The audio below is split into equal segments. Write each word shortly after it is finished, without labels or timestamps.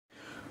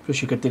প্রিয়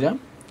শিক্ষার্থীরা,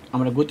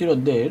 আমরা গতির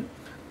অধ্যায়ের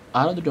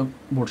আরও দুটো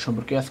বোর্ড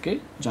সম্পর্কে আজকে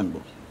জানব।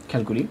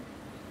 খেয়াল করি,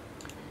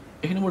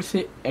 এখানে বলছে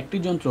একটি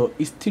যন্ত্র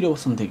স্থির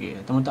অবস্থান থেকে,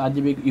 তার মধ্যে আদি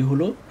বেগ ই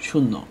হলো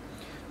 0,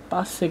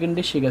 5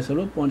 সেকেন্ডে সে গেছে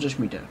হলো 50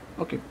 মিটার।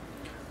 ওকে,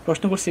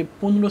 প্রশ্ন করছে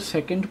 15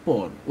 সেকেন্ড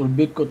পর ওর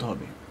বেগ কত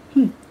হবে।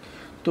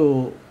 তো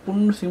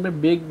 15 সেকেন্ড পর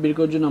বেগ বের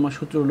করার জন্য আমার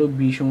সূত্র হলো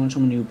বি সমান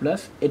সমান ইউ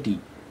প্লাস এটি।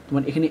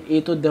 তোমার এখানে এ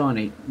তো দেওয়া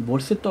নেই,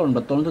 বর্ষের ত্বরণ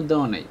বা ত্বরণ তো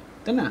দেওয়া নাই,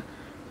 তাই না?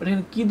 বাট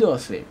এখানে কী দেওয়া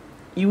আছে?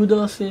 ইউ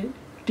দেওয়া আছে,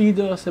 টি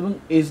দেওয়া আছে এবং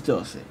এইচ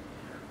দেওয়া আছে।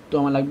 তো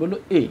আমার লাগবে হলো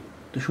এ।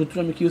 তো সূত্র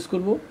আমি কি ইউজ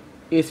করবো?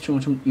 এস সমান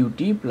সমান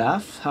ইউটি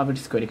প্লাস হাফ এর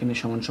স্কোয়ার, এখানে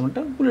সমান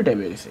সমানটা উল্টাই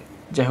হয়ে গেছে।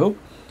 যাই হোক,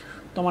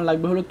 তো আমার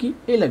লাগবে হলো কি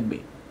এ লাগবে,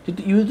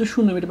 যেহেতু ইউ তো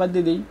শূন্য, এটা বাদ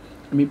দিয়ে দিই,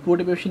 আমি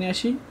পুরোটা পেশে নিয়ে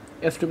আসি,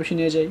 এফ টু পেশে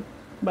নিয়ে যাই,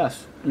 বাস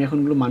আমি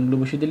এখনগুলো মানগুলো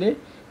বসিয়ে দিলে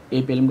এ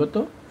পেলাম কত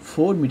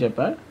 4 মিটার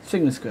পার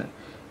সেকেন্ড স্কোয়ার।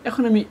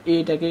 এখন আমি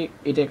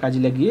এটা কাজে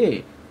লাগিয়ে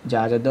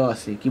যা যা দেওয়া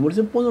আছে, কী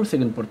বলছে 15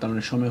 সেকেন্ড পর, তার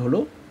মানে সময় হলো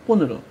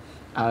 15।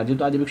 আর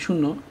যেহেতু আদিবেগ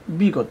শূন্য,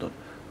 বি কত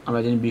আমরা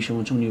জানি, বি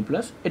সমান সমান ইউ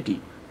প্লাস এটি।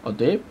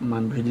 অতএব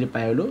মান বসিয়ে দিলে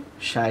পাই হলো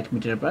 60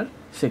 মিটার পার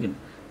সেকেন্ড।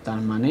 তার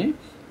মানে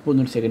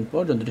 15 সেকেন্ড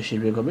পর যন্ত্রটির শেষ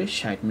বেগ হবে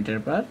 60 মিটার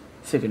পার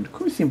সেকেন্ড।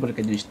 খুবই সিম্পল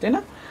একটা জিনিস, তাই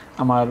না?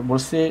 আমার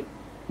বলছে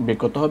বেগ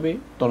কত হবে,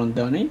 ত্বরণ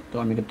দেওয়া নেই, তো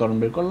আমি ত্বরণ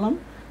বের করলাম,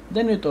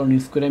 দেন ওই ত্বরণ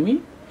ইউজ করে আমি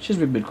শেষ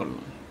বেগ বের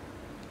করলাম।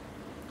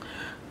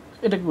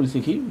 এটাকে বলছি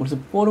কি, বলছে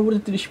পরবর্তী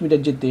 30 মিটার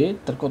যেতে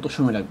তার কত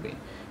সময় লাগবে।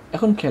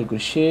 এখন খেয়াল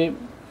করি, সে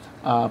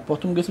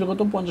প্রথম গেছিলো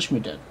কত 50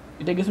 মিটার,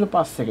 এটা গেছিলো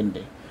 5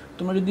 সেকেন্ডে।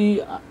 তোমরা যদি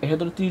এখানে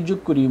 30 যোগ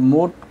করি,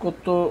 মোট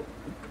কত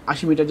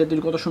 80 মিটার যেতে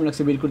কত সময়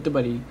লাগছে বের করতে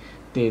পারি।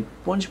 তো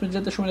 50 মিটার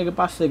যেতে সময় লাগে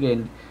 5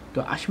 সেকেন্ড, তো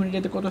 80 মিটার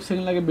যেতে কত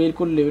সেকেন্ড লাগে বের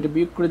করলে ওটা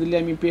বিয়োগ করে দিলে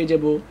আমি পেয়ে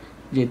যাব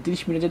যে 30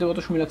 মিটার যেতে কত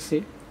সময় লাগছে,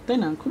 তাই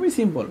না? খুবই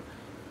সিম্পল।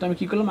 তো আমি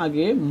কী করলাম,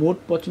 আগে মোট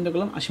পথ চিন্তা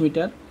করলাম 80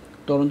 মিটার,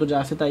 ত্বরণ তো যা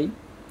আছে তাই,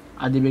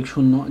 আদিবেগ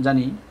শূন্য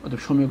জানি,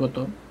 অতএব সময় কত,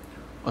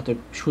 অতএব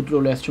সূত্র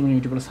হলো এস সমান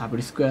ইউ প্লাস হাফ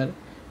এর স্কোয়ার।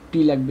 টি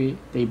লাগবে,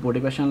 তো এই বোর্ডে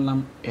পাশে আনলাম,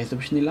 এস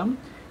অপশন নিলাম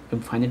এবং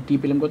ফাইনাল টি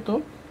পেলাম কত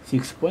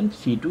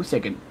 6.32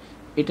 সেকেন্ড।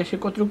 এটা সে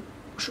কতটুকু,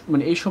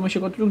 মানে এই সময় সে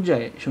কতটুকু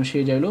যায়, সময় সে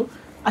যায় হলো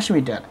 80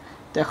 মিটার।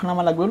 তো এখন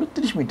আমার লাগবে হলো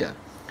 30 মিটার।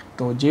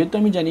 তো যেহেতু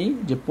আমি জানি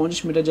যে 50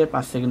 মিটার যায়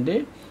 5 সেকেন্ডে,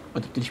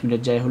 অর্থাৎ 30 মিটার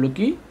যায় হলো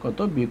কি কত,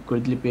 বিয়োগ করে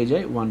দিলে পেয়ে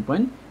যায়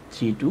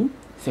 1.32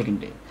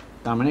 সেকেন্ডে।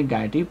 তার মানে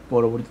গাড়িটি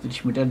পরবর্তী 30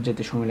 মিটার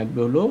যেতে সময় লাগবে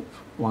হলো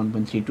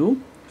 1.32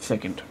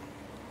 সেকেন্ড।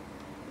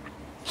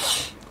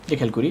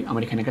 খেয়াল করি,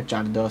 আমার এখানে একটা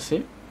চার্ট দেওয়া আছে,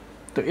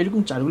 তো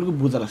এরকম চার্টগুলোকে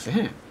বোঝার আছে।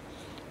 হ্যাঁ,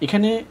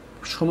 এখানে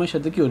সময়ের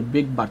সাথে কি ওর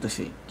বেগ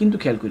বাড়তেছে, কিন্তু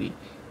খেয়াল করি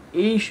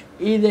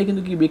এই জায়গায়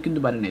কিন্তু কি বেগ কিন্তু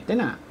বাড়ে নাই, তাই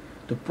না?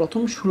 তো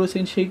প্রথম 16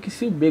 সেকেন্ড সে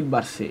কিছু বেগ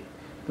বাড়ছে,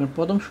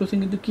 প্রথম 16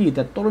 সেকেন্ড কিন্তু কি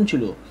তার ত্বরণ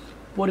ছিল,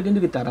 পরে কিন্তু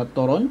কি তার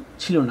ত্বরণ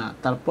ছিল না,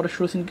 তারপরে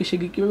 16 সেকেন্ডকে সে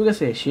কীভাবে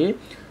গেছে, সে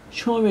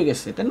সময় বেগ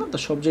গেছে, তাই না?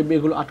 তার সব যে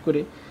বেগগুলো আট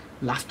করে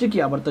লাস্টে কি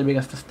আবার তার বেগ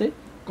আস্তে আস্তে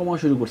কমা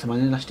শুরু করছে,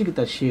 মানে লাস্টে কি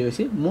তার সে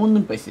হয়েছে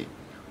মন্দন পাইছে।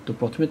 তো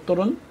প্রথমে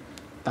ত্বরণ,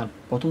 তার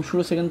প্রথম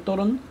 16 সেকেন্ড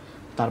ত্বরণ,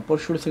 তারপর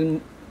 16 সেকেন্ড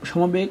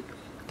সমবেগ,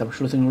 তারপর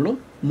 16 সেকেন্ড হলো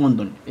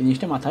মন্দন। এই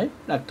জিনিসটা মাথায়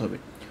রাখতে হবে।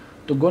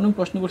 তো গণক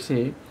প্রশ্ন করছে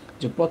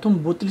যে প্রথম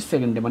 32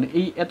 সেকেন্ডে, মানে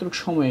এই এতটুকু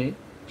সময়ে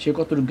সে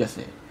কতটুকু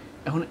গেছে।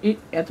 এখন এই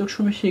এতটুকু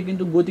সময় সে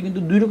কিন্তু গতি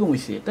কিন্তু দুই রকম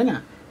হয়েছে, তাই না?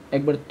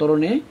 একবার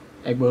ত্বরণে,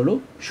 একবার হলো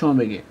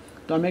সমবেগে।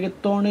 তো আমি আগে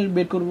ত্বরণের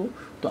বের করব,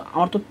 তো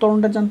আমার তো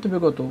ত্বরণটা জানতে হবে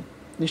কত,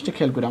 জিনিসটা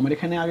খেয়াল করে আমার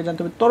এখানে আগে জানতে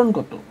হবে ত্বরণ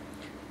কত,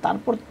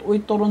 তারপর ওই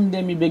ত্বরণ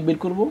দিয়ে আমি বেগ বের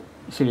করবো,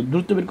 সরি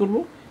দূরত্ব বের করবো।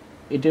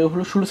 এটা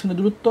হলো 16 সেকেন্ডের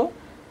দূরত্ব,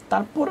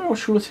 তারপর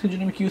 16 সেকেন্ডের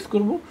জন্য আমি কী ইউজ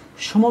করবো,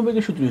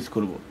 সমবেগের সূত্র ইউজ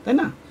করবো, তাই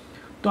না?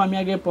 তো আমি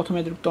আগে প্রথমে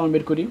এত ত্বরণ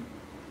বের করি,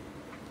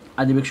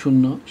 আদিবেগ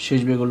 0, শেষ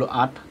বেগ হলো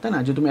 8, তাই না?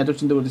 যেহেতু আমি এত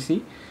চিন্তা করতেছি,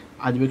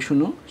 আদিবেগ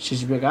 0, শেষ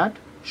বেগ 8,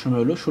 সময়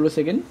হলো 16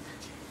 সেকেন্ড।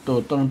 তো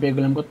ত্বরণ পেয়ে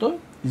গেলাম কত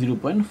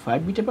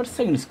 0.5 মিটার পার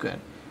সেকেন্ড স্কোয়ার।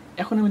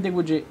 এখন আমি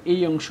দেখবো যে এই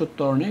অংশ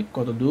ত্বরণে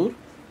কত দূর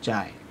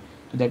যায়।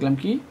 তো দেখলাম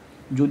কি,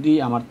 যদি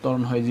আমার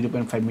ত্বরণ হয়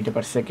 0.5 মিটার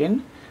পার সেকেন্ড,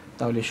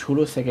 তাহলে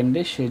 16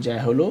 সেকেন্ডে সে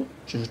যায় হলো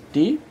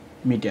 64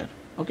 মিটার।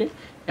 ওকে,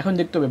 এখন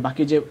দেখতে হবে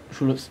বাকি যে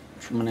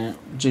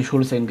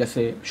 16 সেকেন্ড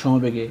গেছে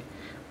সমবেগে,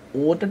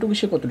 ওটাটুকু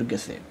সে কতটুকু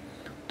গেছে।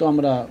 তো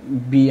আমরা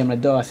আমরা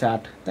দেওয়া আছে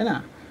 8, তাই না?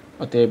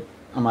 অতএব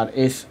আমার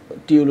এস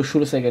টি হলো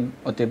 16 সেকেন্ড,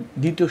 অতএব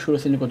দ্বিতীয় 16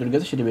 সেকেন্ডে কতটুকু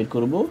গেছে সেটা বের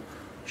করবো।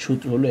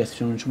 সূত্র হলো এস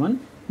সমান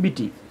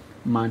বিটি,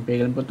 মান পেয়ে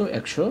গেলাম কত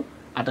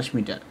 128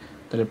 মিটার।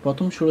 তাহলে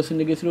প্রথম 16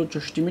 সেকেন্ডে গেছিলো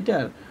 64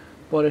 মিটার,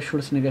 পরের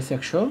 16 সেকেন্ডে গেছে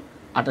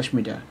 128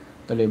 মিটার,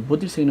 তাহলে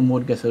 32 সেকেন্ডে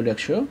মোট গেছে হলো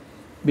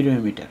 192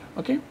 মিটার।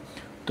 ওকে,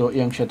 তো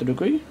এই অংশ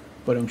এতটুকুই,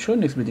 পরের অংশ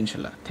নেক্সট ভিডিওতে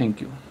ইনশাল্লাহ। Thank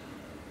you.